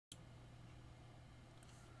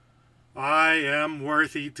I am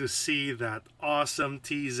worthy to see that awesome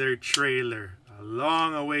teaser trailer. A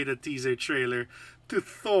long-awaited teaser trailer to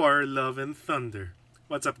Thor Love and Thunder.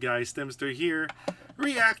 What's up, guys? Timzster here,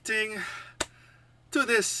 reacting to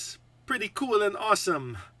this pretty cool and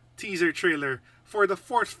awesome teaser trailer for the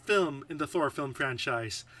fourth film in the Thor film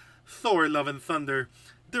franchise, Thor Love and Thunder,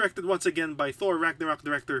 directed once again by Thor Ragnarok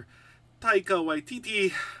director Taika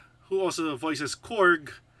Waititi, who also voices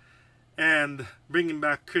Korg, and bringing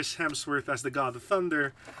back Chris Hemsworth as the God of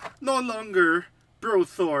Thunder. No longer Bro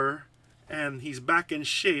Thor, and he's back in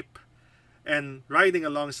shape and riding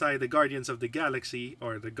alongside the Guardians of the Galaxy,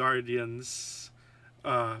 or the Guardians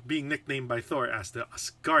being nicknamed by Thor as the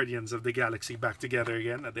Asgardians of the Galaxy, back together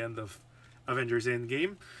again at the end of Avengers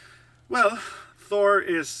Endgame. Well, Thor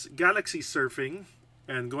is galaxy surfing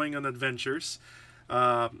and going on adventures,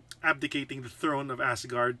 abdicating the throne of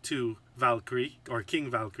Asgard to Valkyrie, or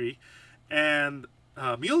King Valkyrie, and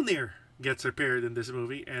Mjolnir gets repaired in this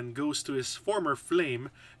movie and goes to his former flame,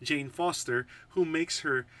 Jane Foster, who makes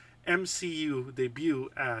her MCU debut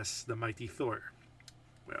as the Mighty Thor.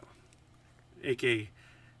 Well, aka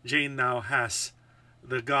Jane now has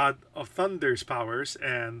the God of Thunder's powers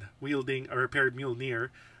and wielding a repaired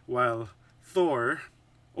Mjolnir, while Thor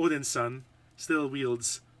Odinson still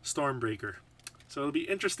wields Stormbreaker. So it'll be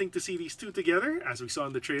interesting to see these two together, as we saw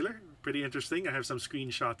in the trailer. Pretty interesting. I have some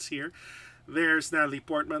screenshots here. There's Natalie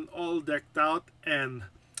Portman, all decked out and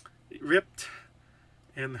ripped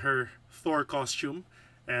in her Thor costume.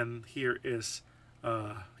 And here is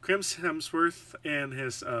Chris Hemsworth in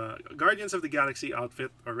his Guardians of the Galaxy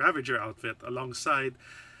outfit, or Ravager outfit, alongside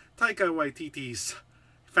Taika Waititi's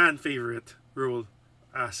fan favorite role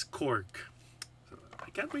as Korg. So I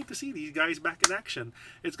can't wait to see these guys back in action.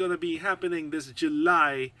 It's going to be happening this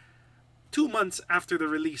July, 2 months after the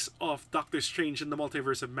release of Doctor Strange in the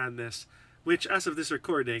Multiverse of Madness, which, as of this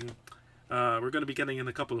recording, we're going to be getting in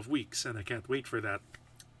a couple of weeks, and I can't wait for that.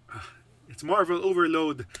 It's Marvel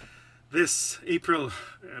overload this April.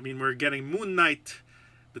 I mean, we're getting Moon Knight,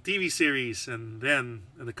 the TV series, and then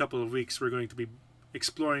in a couple of weeks we're going to be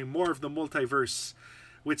exploring more of the multiverse,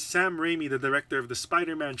 with Sam Raimi, the director of the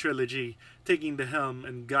Spider-Man trilogy, taking the helm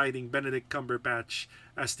and guiding Benedict Cumberbatch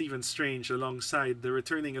as Stephen Strange, alongside the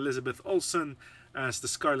returning Elizabeth Olsen as the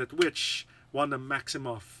Scarlet Witch, Wanda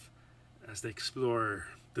Maximoff, as they explore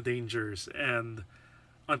the dangers and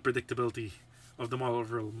unpredictability of the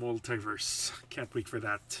Marvel multiverse. Can't wait for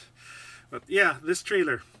that. But yeah, this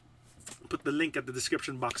trailer, put the link at the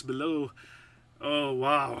description box below. Oh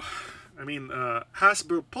wow, I mean,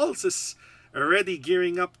 Hasbro Pulse is already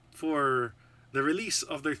gearing up for the release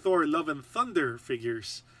of their Thor Love and Thunder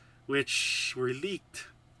figures, which were leaked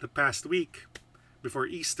the past week before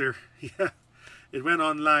Easter. Yeah, it went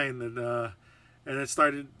online, and it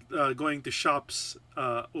started going to shops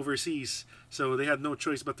overseas, so they had no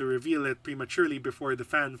choice but to reveal it prematurely before the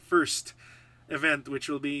Fan First event, which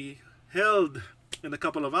will be held in a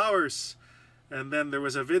couple of hours. And then there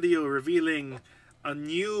was a video revealing a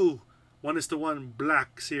new 1:1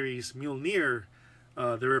 Black Series Mjolnir,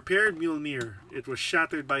 the repaired Mjolnir. It was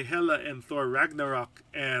shattered by Hela in Thor Ragnarok,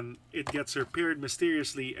 and it gets repaired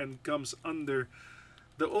mysteriously and comes under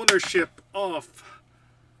the ownership of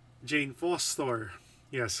Jane Foster.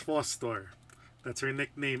 Yes, Foster. That's her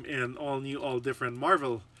nickname in All New, All Different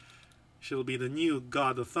Marvel. She'll be the new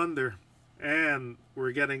God of Thunder. And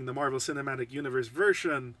we're getting the Marvel Cinematic Universe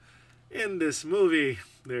version in this movie.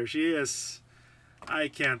 There she is. I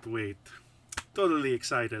can't wait. Totally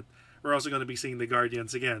excited. We're also going to be seeing the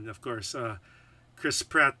Guardians again. Of course, Chris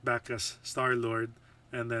Pratt back as Star-Lord.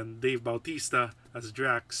 And then Dave Bautista as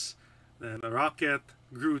Drax. Then a Rocket,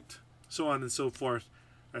 Groot, so on and so forth,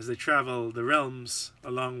 as they travel the realms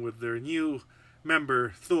along with their new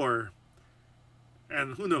member, Thor.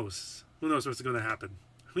 And who knows? Who knows what's going to happen?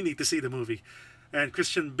 We need to see the movie. And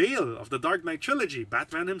Christian Bale of the Dark Knight trilogy,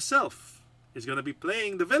 Batman himself, is going to be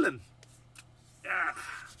playing the villain. Yeah.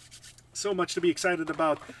 So much to be excited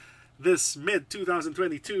about this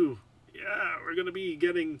mid-2022. Yeah, we're going to be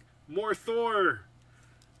getting more Thor.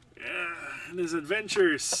 Yeah, and his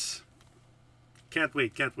adventures. Can't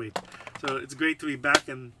wait, can't wait. So it's great to be back,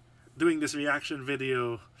 and doing this reaction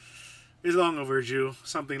video is long overdue.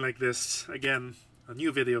 Something like this. Again, a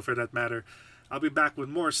new video for that matter. I'll be back with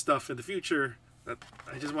more stuff in the future, but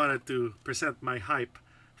I just wanted to present my hype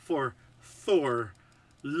for Thor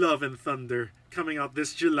Love and Thunder, coming out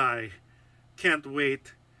this July. Can't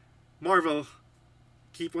wait. Marvel,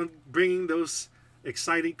 keep on bringing those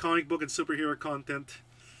exciting comic book and superhero content.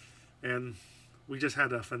 And we just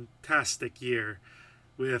had a fantastic year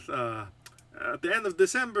with, at the end of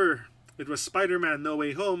December, it was Spider-Man No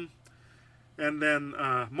Way Home. And then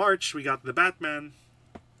March, we got The Batman,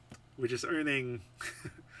 which is earning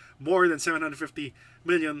more than 750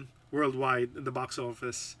 million worldwide in the box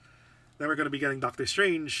office. Then we're going to be getting Doctor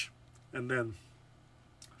Strange, and then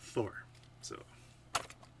Thor. So,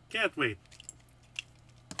 can't wait.